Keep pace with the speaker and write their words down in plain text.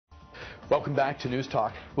Welcome back to News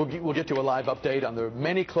Talk. We'll get to a live update on the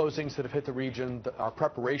many closings that have hit the region, our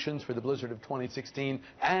preparations for the blizzard of 2016,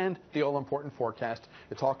 and the all-important forecast.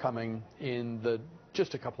 It's all coming in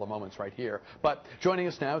just a couple of moments right here. But joining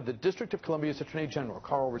us now, the District of Columbia's Attorney General,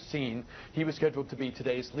 Carl Racine. He was scheduled to be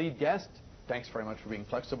today's lead guest. Thanks very much for being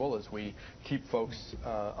flexible as we keep folks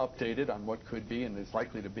updated on what could be and is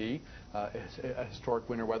likely to be a historic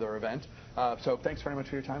winter weather event. So thanks very much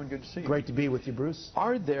for your time and good to see you. Great to be with you, Bruce.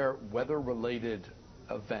 Are there weather-related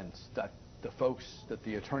events that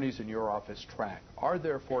the attorneys in your office track? Are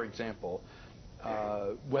there, for example,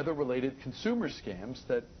 weather-related consumer scams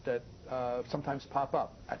that sometimes pop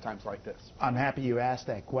up at times like this? I'm happy you asked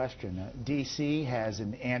that question. D.C. has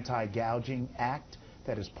an anti-gouging act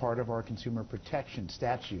that is part of our consumer protection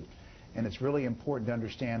statute, and it's really important to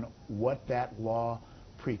understand what that law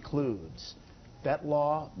precludes. That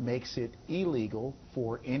law makes it illegal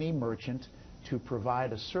for any merchant to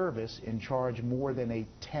provide a service and charge more than a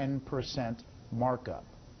 10% markup.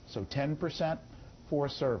 So 10% for a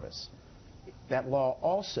service. That law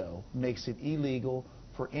also makes it illegal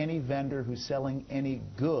for any vendor who's selling any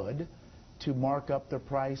good to mark up the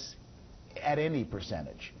price at any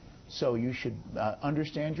percentage. So you should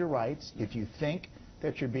understand your rights. If you think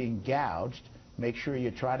that you're being gouged, make sure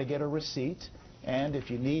you try to get a receipt. And if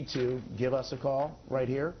you need to, give us a call right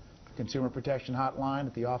here, Consumer Protection Hotline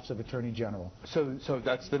at the Office of Attorney General. So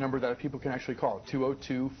that's the number that people can actually call,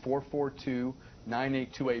 202-442-9828.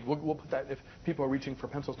 We'll put that, if people are reaching for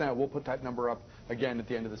pencils now, we'll put that number up again at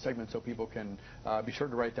the end of the segment so people can be sure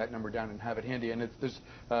to write that number down and have it handy. And there's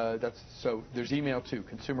email too,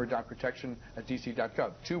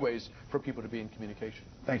 consumer.protection@dc.gov. Two ways for people to be in communication.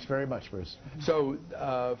 Thanks very much, Bruce. So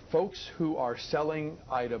folks who are selling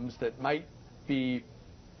items that might be,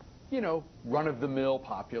 you know, run-of-the-mill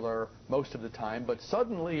popular most of the time, but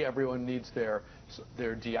suddenly everyone needs their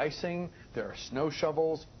de-icing, their snow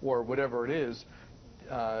shovels, or whatever it is.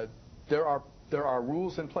 There are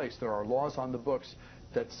rules in place. There are laws on the books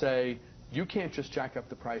that say you can't just jack up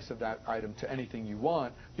the price of that item to anything you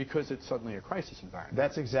want because it's suddenly a crisis environment.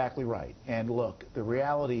 That's exactly right. And look, the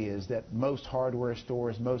reality is that most hardware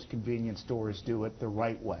stores, most convenience stores do it the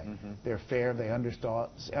right way. Mm-hmm. They're fair, they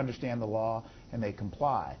understand the law, and they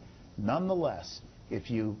comply. Nonetheless, if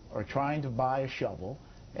you are trying to buy a shovel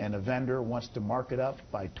and a vendor wants to mark it up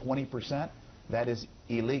by 20%, that is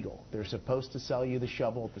illegal. They're supposed to sell you the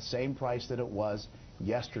shovel at the same price that it was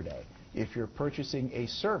yesterday. If you're purchasing a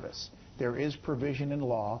service, there is provision in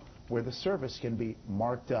law where the service can be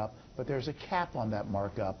marked up, but there's a cap on that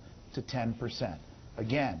markup to 10%.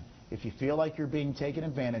 Again, if you feel like you're being taken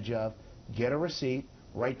advantage of, get a receipt,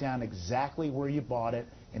 write down exactly where you bought it,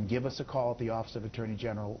 and give us a call at the Office of Attorney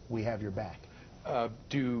General. We have your back.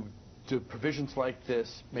 Do provisions like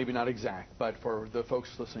this, maybe not exact, but for the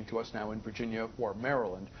folks listening to us now in Virginia or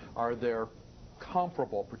Maryland, are there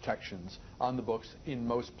comparable protections on the books in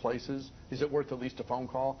most places? Is it worth at least a phone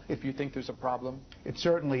call if you think there's a problem? It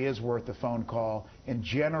certainly is worth a phone call, and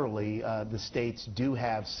generally the states do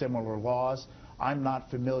have similar laws. I'm not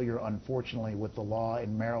familiar, unfortunately, with the law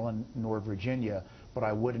in Maryland nor Virginia, but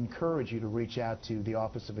I would encourage you to reach out to the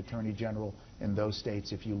Office of Attorney General in those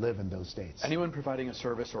states if you live in those states. Anyone providing a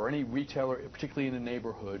service or any retailer, particularly in a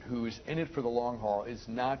neighborhood, who's in it for the long haul is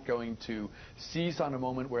not going to seize on a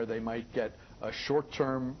moment where they might get a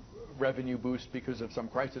short-term revenue boost because of some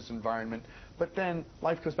crisis environment, but then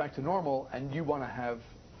life goes back to normal and you want to have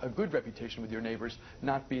a good reputation with your neighbors,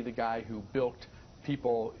 not be the guy who bilked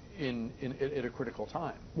people at a critical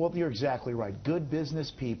time. Well, you're exactly right. Good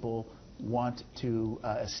business people want to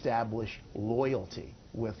establish loyalty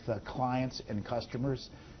with clients and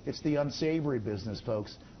customers. It's the unsavory business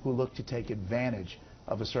folks who look to take advantage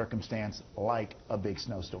of a circumstance like a big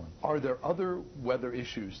snowstorm. Are there other weather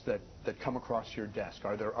issues that come across your desk?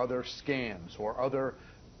 Are there other scams or other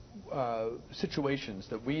situations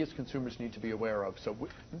that we as consumers need to be aware of so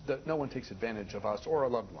that no one takes advantage of us or a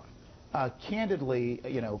loved one? Candidly,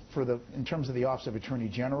 you know, in terms of the Office of Attorney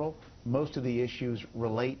General, most of the issues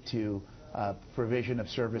relate to provision of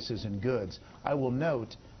services and goods. I will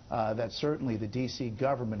note that certainly the D.C.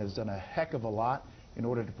 government has done a heck of a lot in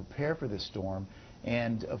order to prepare for this storm.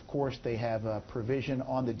 And of course, they have a provision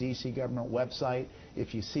on the D.C. government website.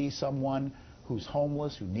 If you see someone who's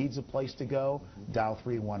homeless, who needs a place to go, dial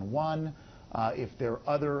 311. If there are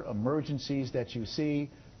other emergencies that you see,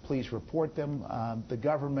 please report them. The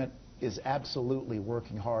government is absolutely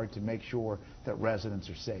working hard to make sure that residents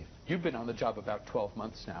are safe. You've been on the job about 12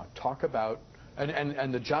 months now. Talk about,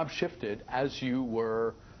 and the job shifted as you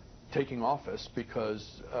were taking office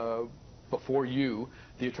because before you,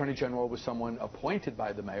 the Attorney General was someone appointed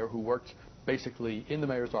by the mayor who worked basically in the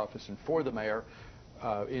mayor's office and for the mayor.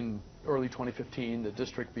 In early 2015, the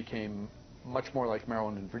district became much more like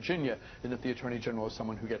Maryland and Virginia in that the Attorney General is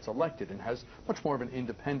someone who gets elected and has much more of an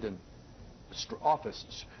independent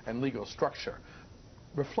office and legal structure.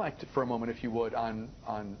 Reflect for a moment, if you would, on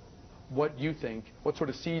what you think, what sort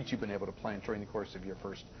of seeds you've been able to plant during the course of your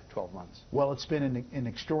first 12 months. Well, it's been an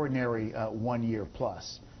extraordinary 1 year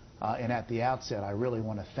plus. And at the outset, I really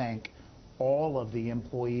want to thank all of the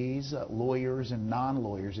employees, lawyers and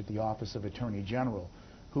non-lawyers at the Office of Attorney General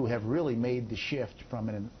who have really made the shift from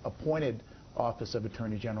an appointed Office of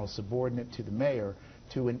Attorney General subordinate to the mayor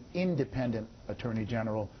to an independent Attorney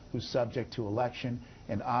General who's subject to election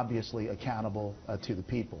and obviously accountable to the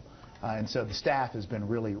people. And so the staff has been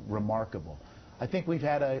really remarkable. I think we've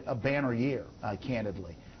had a banner year,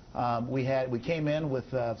 candidly. We came in with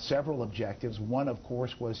several objectives. One, of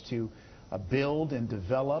course, was to build and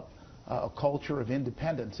develop a culture of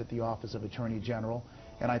independence at the Office of Attorney General.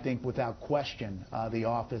 And I think without question, the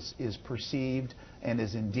office is perceived and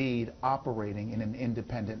is indeed operating in an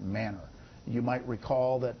independent manner. You might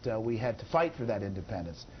recall that we had to fight for that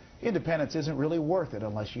independence. Independence isn't really worth it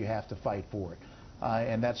unless you have to fight for it.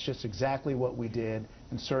 And that's just exactly what we did.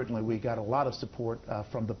 And certainly we got a lot of support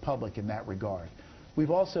from the public in that regard.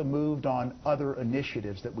 We've also moved on other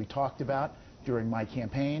initiatives that we talked about during my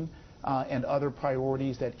campaign and other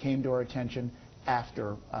priorities that came to our attention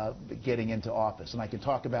after getting into office. And I can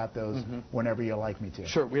talk about those whenever you like me to.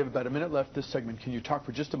 Sure. We have about a minute left this segment. Can you talk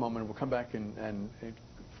for just a moment? We'll come back and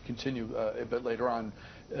continue a bit later on.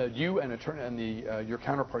 You and your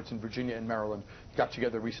counterparts in Virginia and Maryland got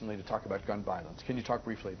together recently to talk about gun violence. Can you talk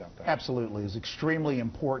briefly about that? Absolutely. It's extremely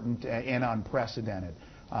important and unprecedented.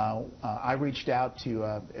 I reached out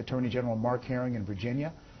to Attorney General Mark Herring in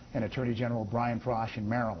Virginia and Attorney General Brian Frosh in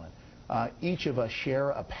Maryland. Each of us share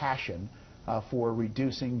a passion for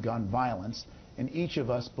reducing gun violence, and each of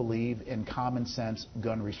us believe in common sense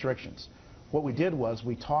gun restrictions. What we did was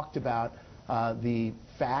we talked about the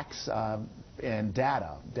facts and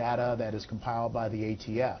data that is compiled by the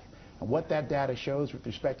ATF. And what that data shows with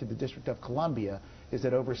respect to the District of Columbia is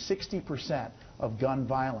that over 60% of gun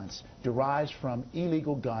violence derives from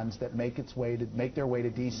illegal guns that make their way to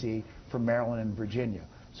D.C. from Maryland and Virginia.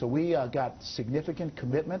 So we got significant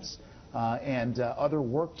commitments and other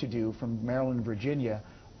work to do from Maryland and Virginia,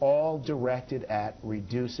 all directed at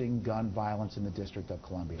reducing gun violence in the District of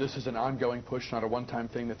Columbia. This is an ongoing push, not a one-time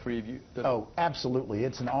thing, the three of you? Oh, absolutely.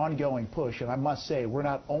 It's an ongoing push, and I must say, we're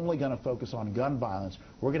not only going to focus on gun violence,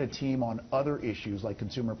 we're going to team on other issues like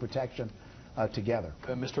consumer protection together.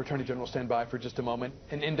 Mr. Attorney General, stand by for just a moment.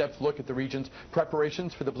 An in-depth look at the region's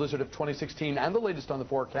preparations for the blizzard of 2016 and the latest on the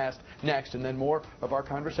forecast next, and then more of our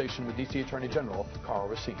conversation with D.C. Attorney General Karl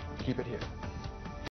Racine. Keep it here.